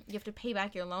 You have to pay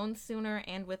back your loans sooner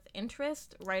and with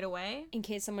interest right away. In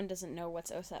case someone doesn't know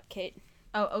what's OSAP, Kate.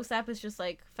 Oh, OSAP is just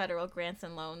like federal grants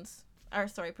and loans,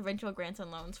 provincial grants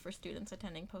and loans for students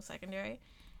attending post-secondary.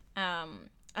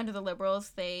 Under the Liberals,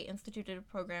 they instituted a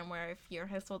program where if your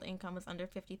household income is under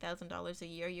 $50,000 a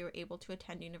year, you're able to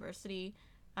attend university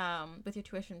with your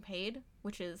tuition paid,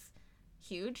 which is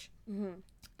huge.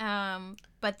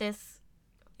 But this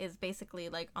is basically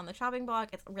like on the chopping block.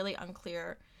 It's really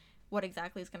unclear what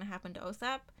exactly is going to happen to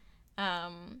OSAP.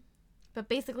 But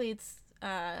basically it's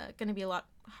going to be a lot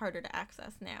harder to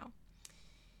access now.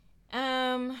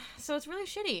 So it's really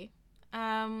shitty.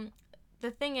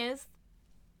 The thing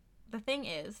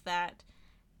is that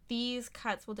these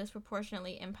cuts will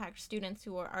disproportionately impact students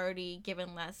who are already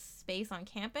given less space on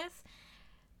campus,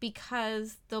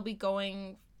 because they'll be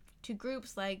going to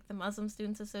groups like the Muslim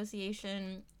Students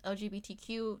Association,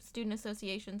 LGBTQ student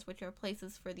associations, which are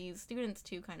places for these students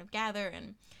to kind of gather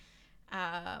and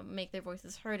make their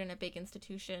voices heard in a big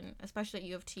institution. Especially at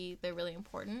U of T, they're really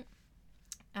important.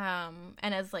 And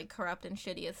as like corrupt and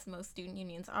shitty as most student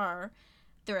unions are,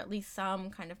 there are at least some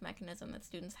kind of mechanism that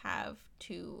students have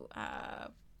to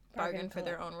bargain for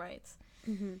their own rights.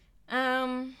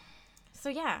 So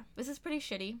yeah, this is pretty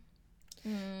shitty.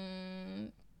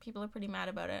 People are pretty mad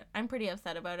about it. I'm pretty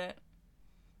upset about it.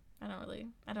 I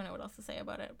don't know what else to say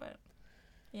about it, but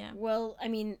yeah. Well, I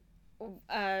mean,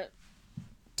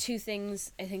 two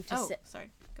things I think to say.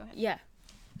 Sorry. Go ahead. Yeah.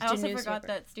 I also forgot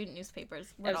that student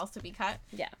newspapers would also be cut.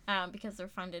 Yeah. Because they're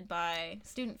funded by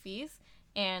student fees,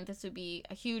 and this would be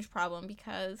a huge problem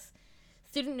because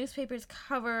student newspapers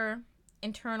cover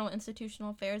internal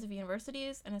institutional affairs of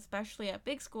universities, and especially at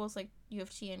big schools like U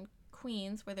of T and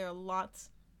Queens, where there are lots,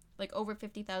 like over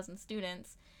 50,000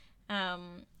 students.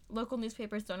 Local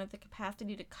newspapers don't have the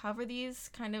capacity to cover these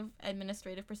kind of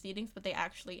administrative proceedings, but they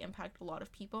actually impact a lot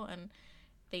of people, and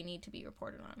they need to be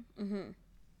reported on.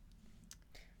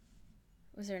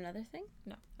 Was there another thing?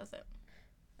 No, that's it.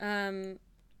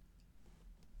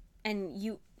 And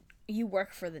you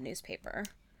work for the newspaper,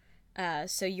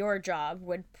 so your job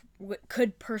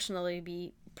could personally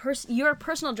be your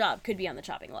personal job could be on the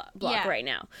chopping block right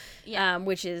now,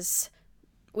 which is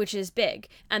big,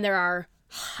 and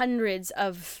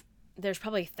there's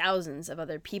probably thousands of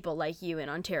other people like you in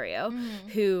Ontario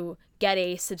who get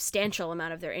a substantial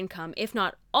amount of their income, if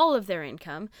not all of their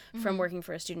income, from working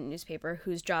for a student newspaper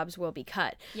whose jobs will be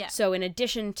cut. Yeah. So in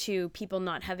addition to people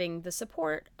not having the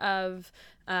support of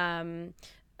the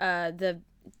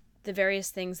various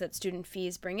things that student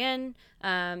fees bring in,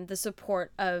 the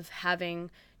support of having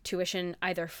tuition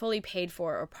either fully paid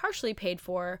for or partially paid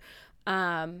for,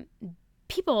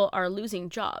 people are losing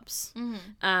jobs,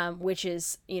 which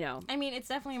is, I mean, it's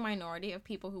definitely a minority of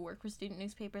people who work for student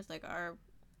newspapers. Like our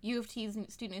U of T's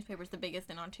student newspaper is the biggest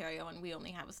in Ontario, and we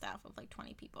only have a staff of like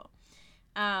 20 people.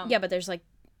 Yeah, but there's like,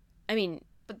 I mean,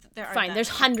 but there are fine. There's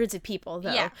hundreds of people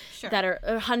though, sure. that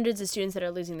are hundreds of students that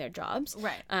are losing their jobs,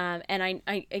 right? And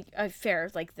I fair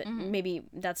like maybe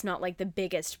that's not like the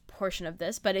biggest portion of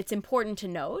this, but it's important to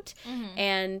note,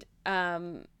 and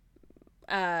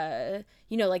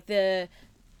like the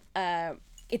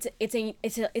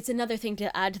it's another thing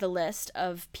to add to the list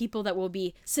of people that will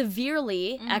be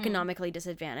severely economically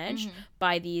disadvantaged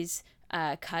by these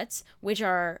cuts, which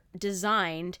are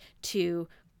designed to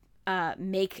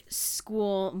make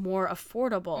school more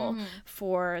affordable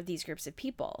for these groups of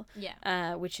people.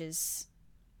 Yeah. Which is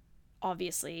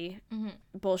obviously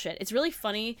bullshit. It's really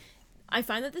funny. I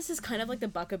find that this is kind of like the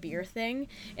buck a beer thing,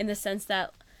 in the sense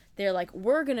that they're like,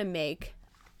 we're gonna make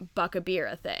buck a beer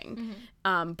a thing,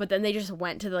 but then they just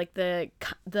went to like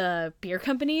the beer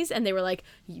companies and they were like,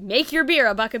 make your beer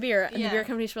a buck a beer, and the beer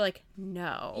companies were like,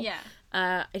 no.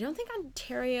 I don't think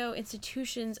Ontario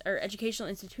institutions or educational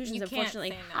institutions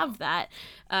unfortunately have that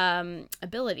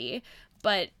ability,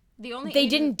 but they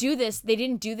didn't do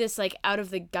this like out of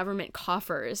the government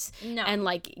coffers and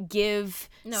like give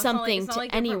something it's not to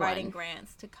like anyone. They're providing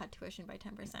grants to cut tuition by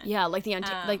 10%. Yeah, like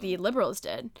the Liberals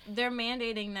did. They're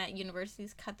mandating that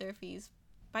universities cut their fees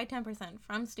by 10%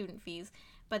 from student fees,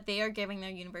 but they are giving their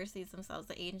universities themselves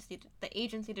the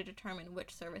agency to determine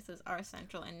which services are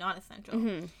essential and not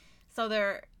essential. So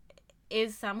there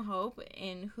is some hope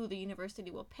in who the university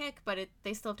will pick, but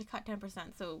they still have to cut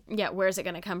 10%. So yeah, where's it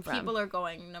going to come from? People are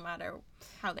going no matter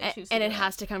how they choose to and do it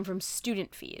has to come from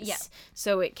student fees. Yeah.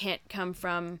 So it can't come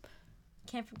from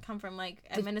like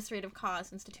administrative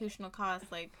costs, institutional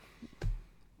costs, like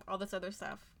all this other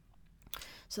stuff.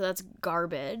 So that's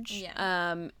garbage.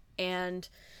 Yeah. And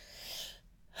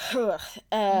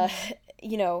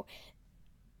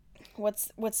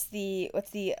what's the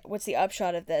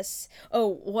upshot of this?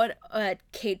 Oh,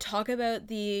 Kate, talk about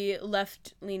the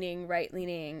left-leaning,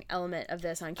 right-leaning element of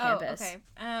this on campus. Oh,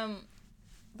 okay.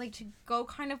 Like, to go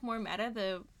kind of more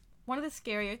meta, one of the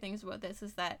scarier things about this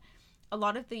is that a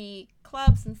lot of the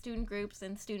clubs and student groups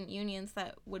and student unions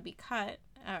that would be cut,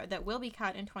 that will be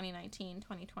cut in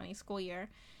 2019-2020 school year,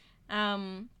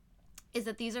 is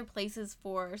that these are places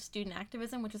for student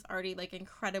activism, which is already, like,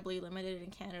 incredibly limited in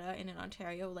Canada and in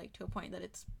Ontario, like, to a point that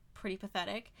it's pretty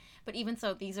pathetic. But even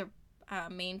so, these are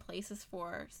main places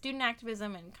for student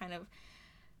activism and kind of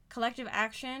collective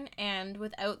action, and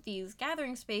without these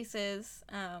gathering spaces,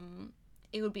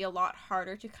 it would be a lot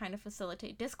harder to kind of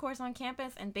facilitate discourse on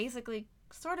campus and basically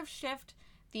sort of shift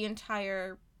the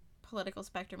entire political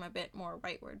spectrum a bit more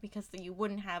rightward, because you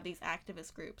wouldn't have these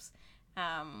activist groups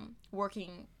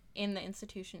working in the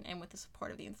institution and with the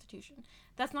support of the institution.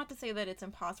 That's not to say that it's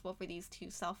impossible for these to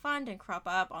self-fund and crop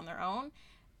up on their own,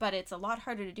 but it's a lot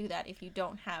harder to do that if you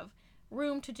don't have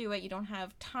room to do it, you don't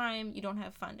have time, you don't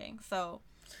have funding. So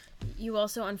you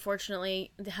also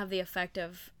unfortunately have the effect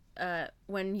of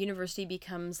when university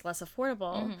becomes less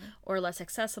affordable or less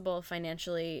accessible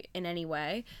financially in any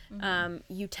way,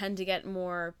 you tend to get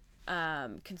more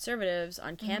conservatives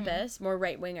on campus, more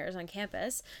right-wingers on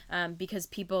campus, because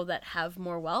people that have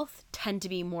more wealth tend to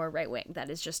be more right-wing. That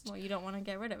is just... Well, you don't want to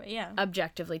get rid of it, yeah.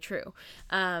 Objectively true.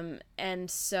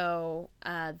 And so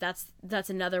that's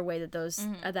another way that those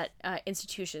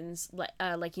institutions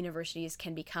like universities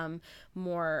can become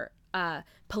more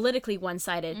politically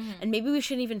one-sided, and maybe we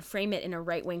shouldn't even frame it in a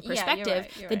right-wing perspective.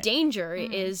 You're the right. danger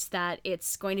is that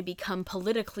it's going to become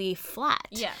politically flat,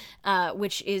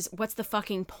 which is what's the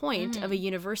fucking point of a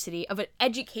university, of an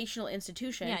educational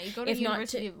institution? Yeah, you go to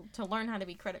university to learn how to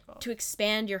be critical, to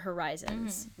expand your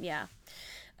horizons.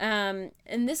 And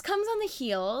this comes on the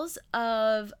heels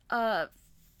of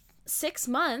 6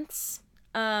 months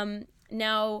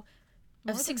now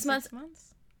of 6 months. 6 months?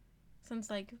 Since,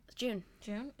 like, June?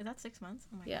 Is that 6 months?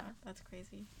 Oh my god, that's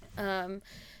crazy.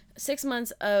 6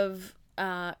 months of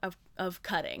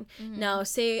cutting. Now,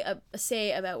 say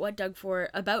about what Doug Ford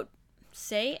about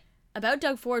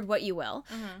Doug Ford what you will.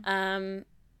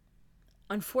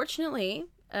 Unfortunately,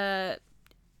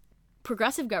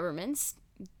 progressive governments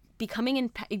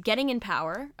getting in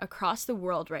power across the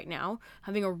world right now,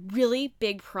 having a really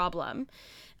big problem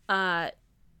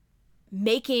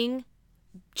making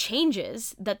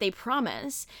changes that they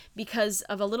promise because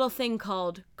of a little thing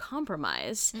called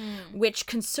compromise, which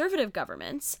conservative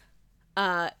governments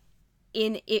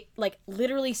in it, like,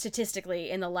 literally statistically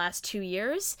in the last 2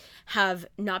 years have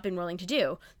not been willing to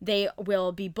do. They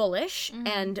will be bullish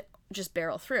and just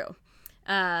barrel through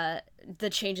the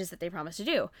changes that they promise to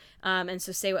do. And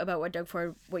so say about what Doug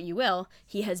Ford what you will,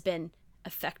 he has been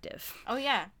effective. Oh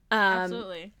yeah,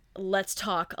 absolutely. Let's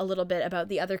talk a little bit about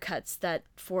the other cuts that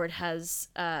Ford has.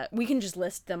 We can just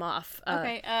list them off.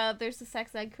 Okay, there's the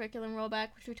sex ed curriculum rollback,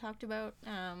 which we talked about.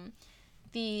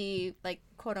 The, like,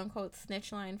 quote-unquote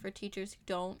snitch line for teachers who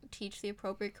don't teach the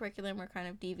appropriate curriculum or kind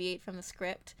of deviate from the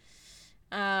script.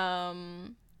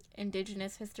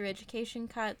 Indigenous history education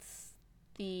cuts.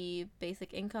 The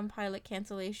basic income pilot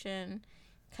cancellation.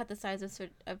 Cut the size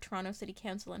of Toronto City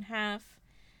Council in half.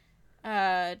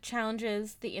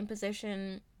 Challenges the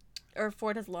imposition... or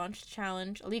Ford has launched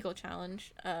a legal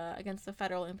challenge against the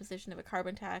federal imposition of a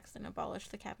carbon tax and abolish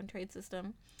the cap-and-trade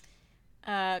system.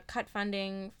 Cut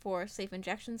funding for safe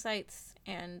injection sites,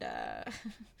 and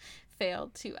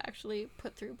failed to actually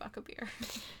put through Buck-a-Beer.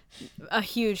 A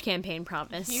huge campaign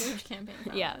promise.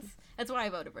 Yeah. That's why I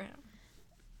voted for him.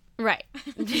 Right.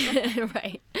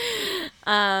 Right.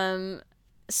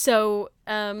 So,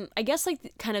 I gus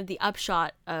kind of the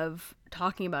upshot of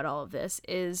talking about all of this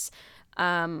is...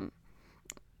 what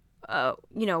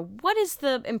is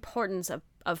the importance of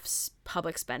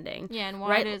public spending? Yeah, and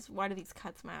why do these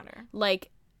cuts matter?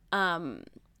 Like,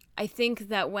 I think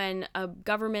that when a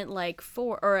government like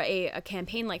Ford or a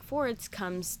campaign like Ford's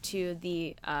comes to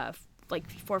the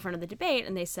forefront of the debate,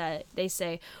 and they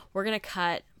say we're gonna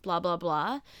cut blah blah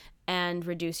blah and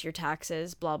reduce your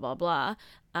taxes blah blah blah,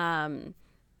 that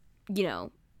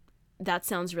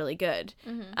sounds really good.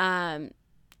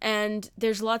 And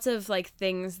there's lots of, like,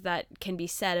 things that can be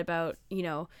said about,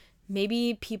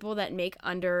 maybe people that make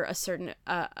under a certain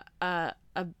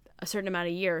a certain amount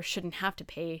a year shouldn't have to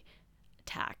pay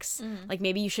tax. Like,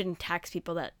 maybe you shouldn't tax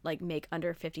people that, like, make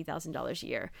under $50,000 a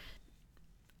year.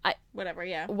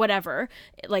 Whatever.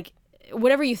 Like,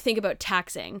 whatever you think about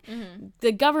taxing,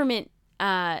 the government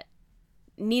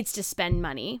needs to spend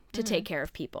money to take care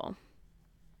of people.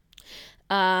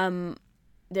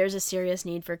 There's a serious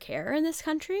need for care in this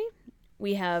country.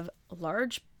 We have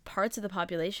large parts of the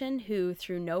population who,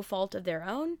 through no fault of their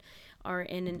own, are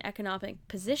in an economic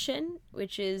position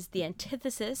which is the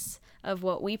antithesis of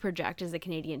what we project as the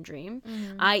Canadian dream,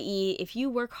 i.e., if you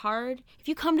work hard, if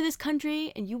you come to this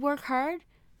country and you work hard,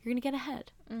 you're going to get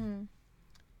ahead.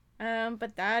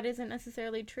 But that isn't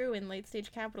necessarily true in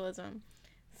late-stage capitalism.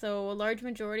 So a large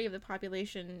majority of the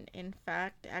population, in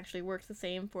fact, actually works the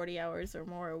same 40 hours or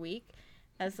more a week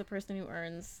as the person who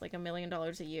earns like $1 million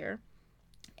a year.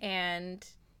 And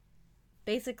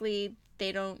basically,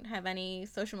 they don't have any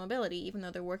social mobility, even though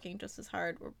they're working just as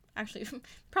hard, or actually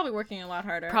probably working a lot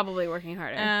harder. Probably working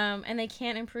harder. And they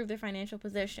can't improve their financial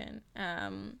position.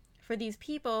 For these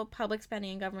people, public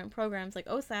spending and government programs like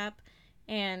OSAP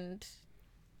and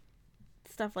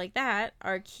stuff like that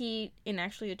are key in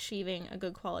actually achieving a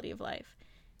good quality of life.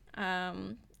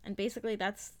 And basically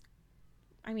that's,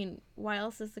 I mean, why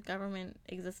else is the government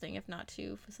existing if not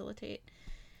to facilitate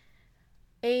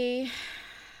a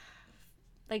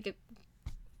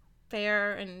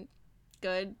fair and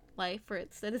good life for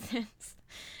its citizens?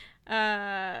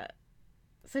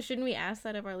 So shouldn't we ask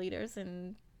that of our leaders?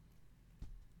 And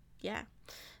yeah.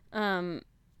 Now,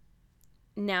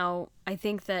 I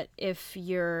think that if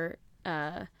you're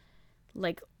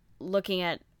looking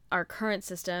at our current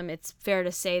system, it's fair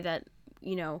to say that,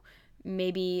 you know,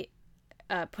 maybe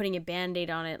putting a Band-Aid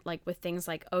on it, like with things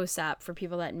like OSAP for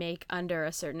people that make under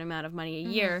a certain amount of money a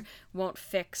year, won't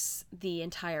fix the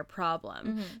entire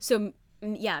problem. So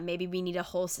yeah, maybe we need a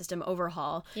whole system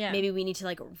overhaul. Yeah. Maybe we need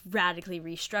to radically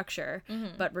restructure.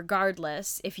 But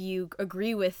regardless, if you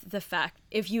agree with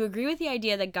the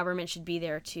idea that government should be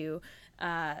there to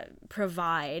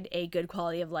provide a good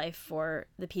quality of life for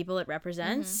the people it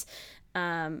represents,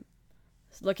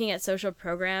 looking at social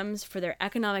programs for their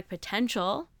economic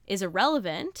potential is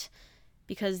irrelevant,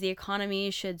 because the economy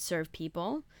should serve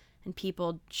people and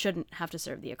people shouldn't have to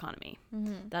serve the economy.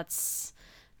 That's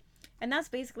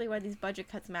basically why these budget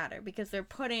cuts matter, because they're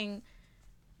putting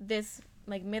this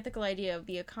mythical idea of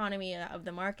the economy of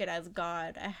the market as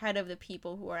God ahead of the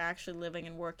people who are actually living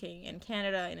and working in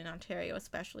Canada and in Ontario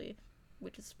especially,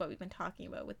 which is what we've been talking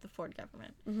about with the Ford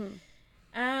government.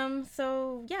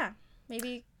 So yeah,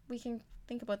 maybe we can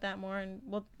think about that more, and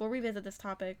we'll revisit this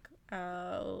topic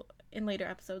in later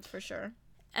episodes for sure.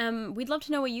 We'd love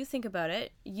to know what you think about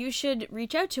it. You should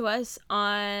reach out to us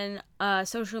on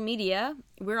social media.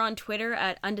 We're on Twitter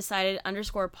at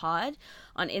undecided_pod,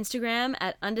 on Instagram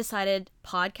at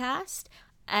undecidedpodcast,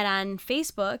 and on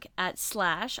Facebook at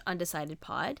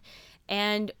 /undecidedpod.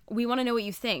 And we want to know what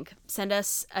you think. Send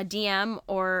us a DM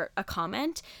or a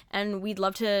comment, and we'd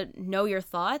love to know your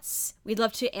thoughts. We'd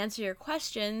love to answer your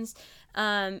questions.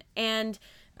 You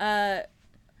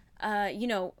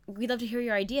know, we'd love to hear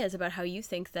your ideas about how you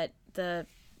think that the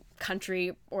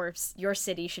country or your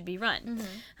city should be run.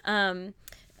 I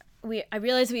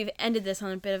realize we've ended this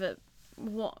on a bit of a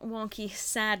wonky,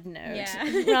 sad note.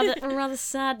 Yeah. rather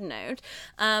sad note.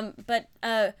 But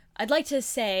I'd like to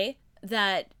say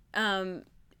that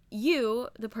you,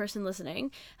 the person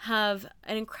listening, have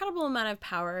an incredible amount of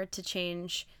power to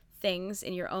change things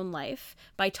in your own life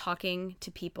by talking to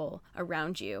people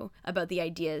around you about the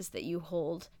ideas that you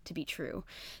hold to be true.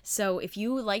 So if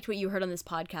you liked what you heard on this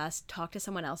podcast, talk to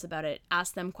someone else about it,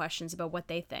 ask them questions about what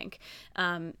they think.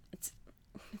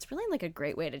 It's really a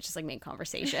great way to just make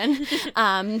conversation.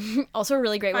 Also a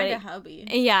really great way to find a hubby.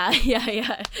 Yeah.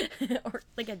 Or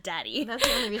a daddy. That's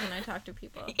the only reason I talk to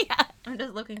people. Yeah. I'm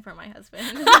just looking for my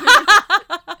husband.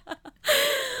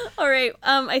 All right.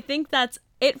 I think that's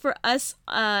it for us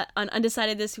on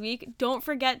Undecided this week. Don't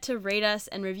forget to rate us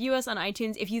and review us on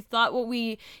iTunes. If you thought what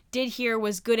we did here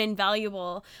was good and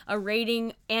valuable, a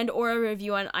rating and or a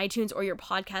review on iTunes or your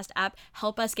podcast app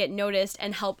help us get noticed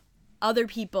and help other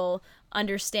people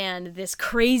understand this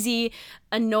crazy,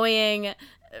 annoying,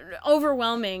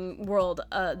 overwhelming world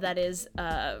that is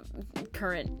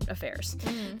current affairs.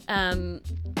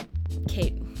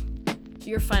 Kate,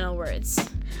 your final words.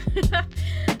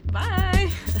 Bye.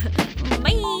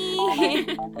 Bye.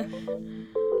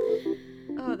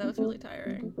 Oh, that was really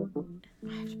tiring.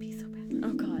 I have to pee so bad.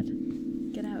 Oh God,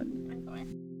 get out. I'm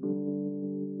going.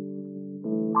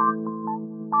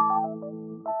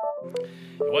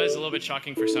 It was a little bit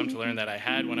shocking for some to learn that I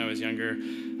had, when I was younger,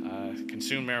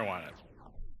 consumed marijuana.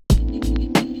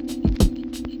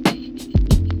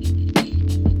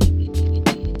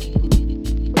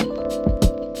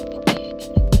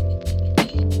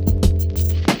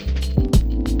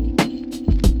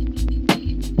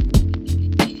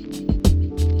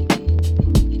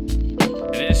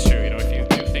 It is true, if you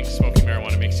do think smoking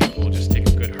marijuana makes you cool, just take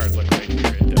a good hard look right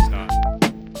here. It does not.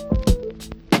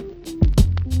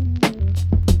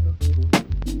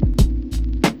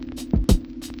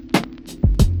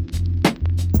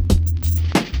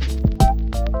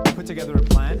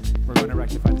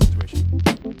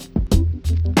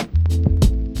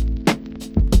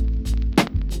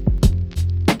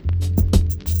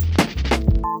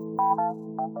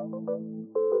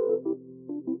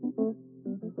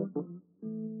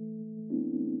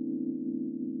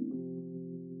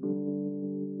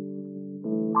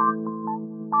 you.